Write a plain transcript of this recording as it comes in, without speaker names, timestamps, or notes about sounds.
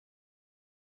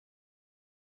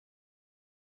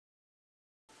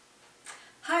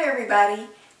Hi everybody,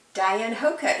 Diane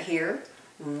Hocutt here,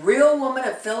 real woman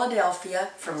of Philadelphia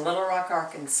from Little Rock,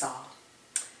 Arkansas.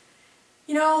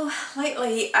 You know,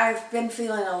 lately I've been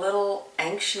feeling a little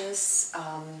anxious,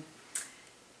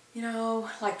 you know,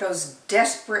 like those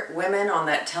desperate women on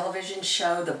that television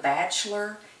show, The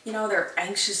Bachelor. You know, they're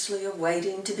anxiously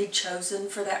awaiting to be chosen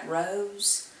for that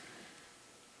rose.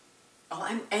 Well,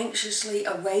 I'm anxiously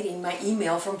awaiting my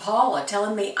email from Paula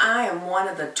telling me I am one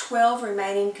of the 12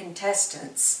 remaining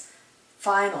contestants,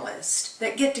 finalists,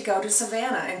 that get to go to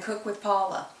Savannah and cook with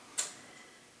Paula.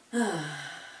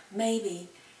 Maybe.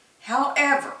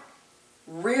 However,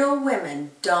 real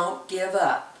women don't give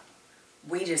up.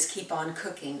 We just keep on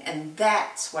cooking, and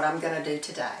that's what I'm going to do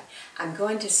today. I'm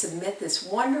going to submit this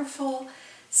wonderful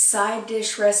side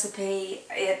dish recipe.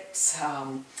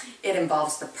 It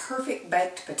involves the perfect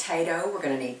baked potato. We're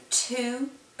going to need 2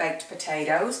 baked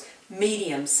potatoes,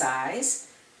 medium size,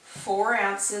 4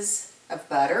 ounces of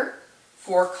butter,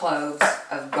 4 cloves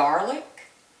of garlic,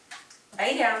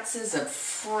 8 ounces of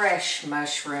fresh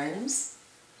mushrooms,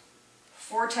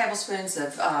 4 tablespoons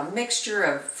of mixture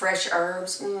of fresh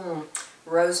herbs,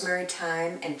 rosemary,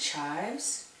 thyme, and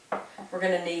chives. We're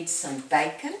going to need some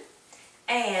bacon.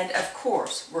 And, of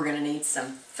course, we're going to need some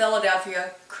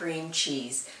Philadelphia cream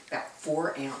cheese, about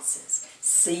 4 ounces.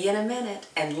 See you in a minute,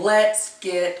 and let's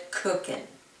get cooking.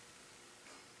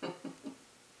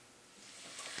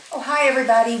 Oh, hi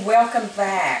everybody. Welcome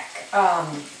back.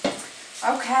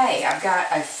 Okay, I've got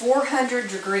a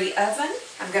 400-degree oven.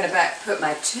 I'm going to put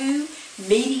my 2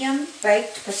 medium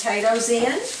baked potatoes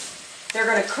in. They're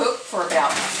going to cook for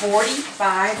about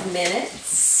 45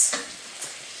 minutes.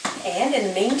 And in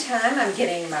the meantime, I'm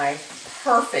getting my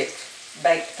perfect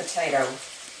baked potato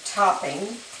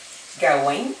topping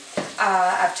going.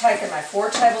 I've taken my 4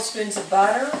 tablespoons of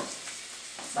butter,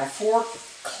 my 4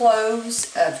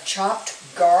 cloves of chopped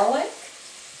garlic,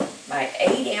 my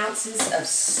 8 ounces of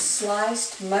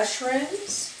sliced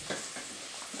mushrooms,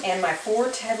 and my 4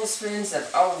 tablespoons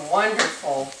of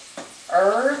wonderful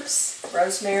herbs,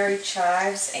 rosemary,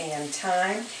 chives, and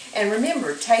thyme. And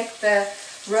remember, take the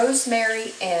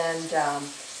rosemary and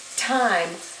thyme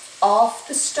off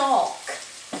the stalk.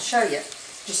 I'll show you.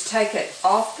 Just take it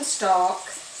off the stalk,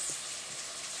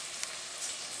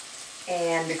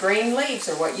 and the green leaves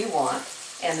are what you want,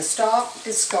 and the stalk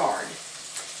discard.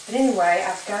 But anyway,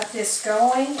 I've got this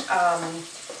going.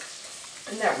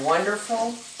 Isn't that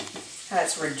wonderful? How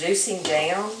it's reducing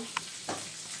down.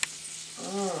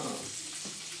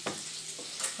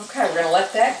 Okay, we're going to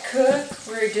let that cook,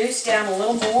 reduce down a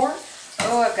little more.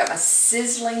 Oh, I've got my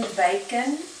sizzling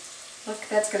bacon. Look,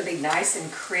 that's going to be nice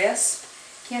and crisp.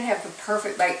 Can't have the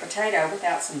perfect baked potato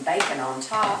without some bacon on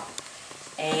top.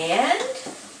 And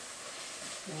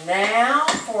now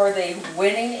for the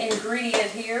winning ingredient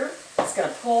here. It's going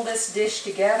to pull this dish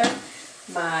together.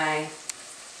 My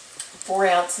 4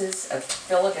 ounces of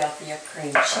Philadelphia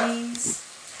cream cheese.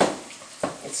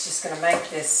 It's just going to make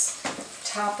this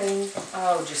topping,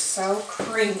 just so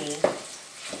creamy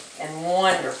and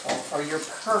wonderful for your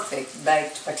perfect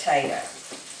baked potato.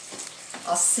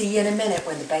 I'll see you in a minute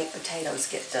when the baked potatoes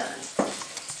get done.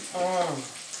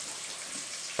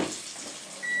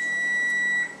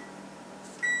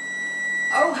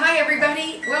 Oh, hi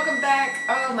everybody. Welcome back.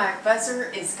 Oh, my buzzer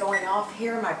is going off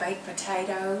here. My baked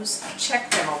potatoes. I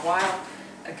checked them a while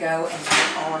ago and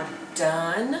they are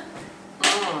done.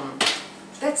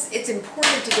 It's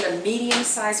important to get a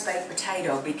medium-sized baked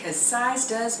potato because size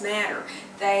does matter.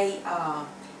 They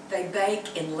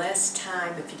bake in less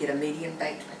time if you get a medium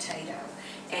baked potato.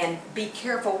 And be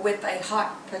careful with a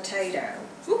hot potato.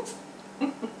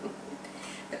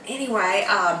 But anyway,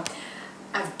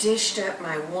 I've dished up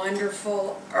my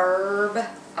wonderful herb,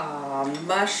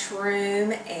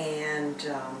 mushroom,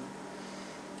 and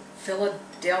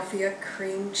Philadelphia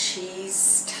cream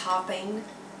cheese topping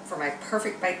for my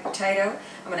perfect baked potato.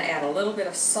 I'm going to add a little bit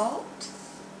of salt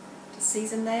to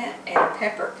season that, and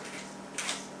pepper.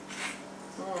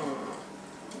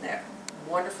 That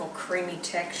wonderful creamy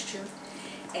texture.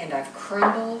 And I've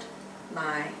crumbled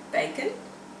my bacon.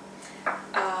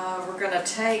 We're going to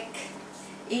take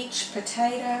each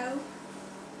potato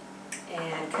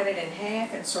and cut it in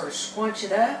half and sort of squunch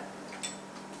it up.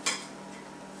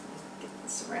 Get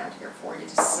this around here for you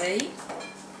to see.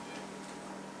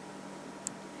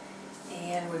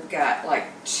 And we've got like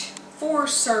 4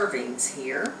 servings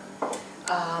here.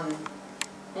 I'm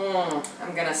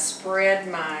going to spread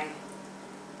my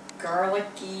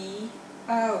garlicky,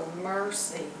 oh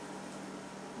mercy,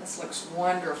 this looks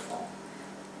wonderful.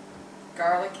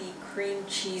 Garlicky cream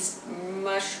cheese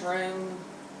mushroom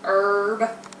herb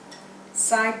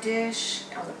side dish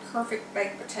on the perfect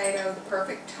baked potato, the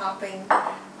perfect topping.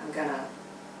 I'm going to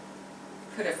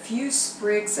put a few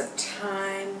sprigs of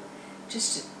thyme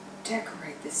just to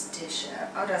decorate this dish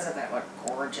up. Oh, doesn't that look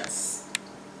gorgeous?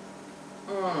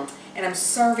 And I'm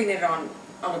serving it on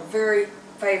a very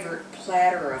favorite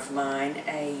platter of mine,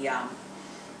 a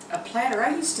platter.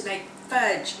 I used to make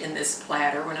fudge in this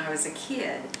platter when I was a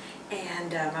kid,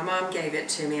 and my mom gave it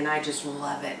to me, and I just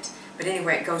love it. But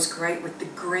anyway, it goes great with the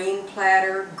green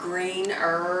platter, green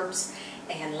herbs,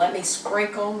 and let me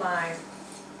sprinkle my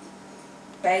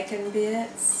bacon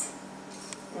bits.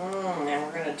 And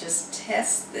we're going to just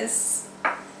test this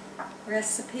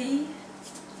recipe.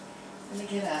 Let me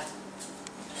get a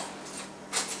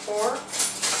fork.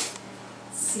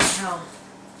 See how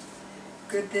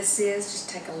good this is. Just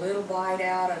take a little bite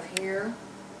out of here.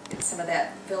 Get some of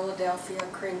that Philadelphia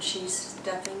cream cheese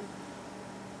stuffing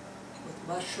with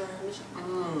mushrooms.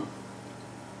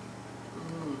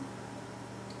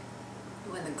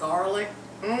 With the garlic.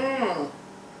 I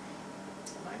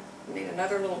need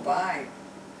another little bite.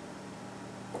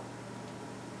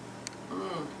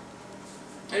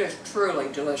 It is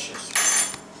truly delicious.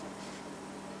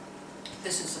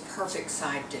 This is a perfect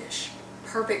side dish.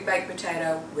 Perfect baked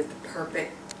potato with the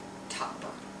perfect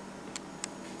topper.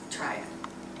 Try it.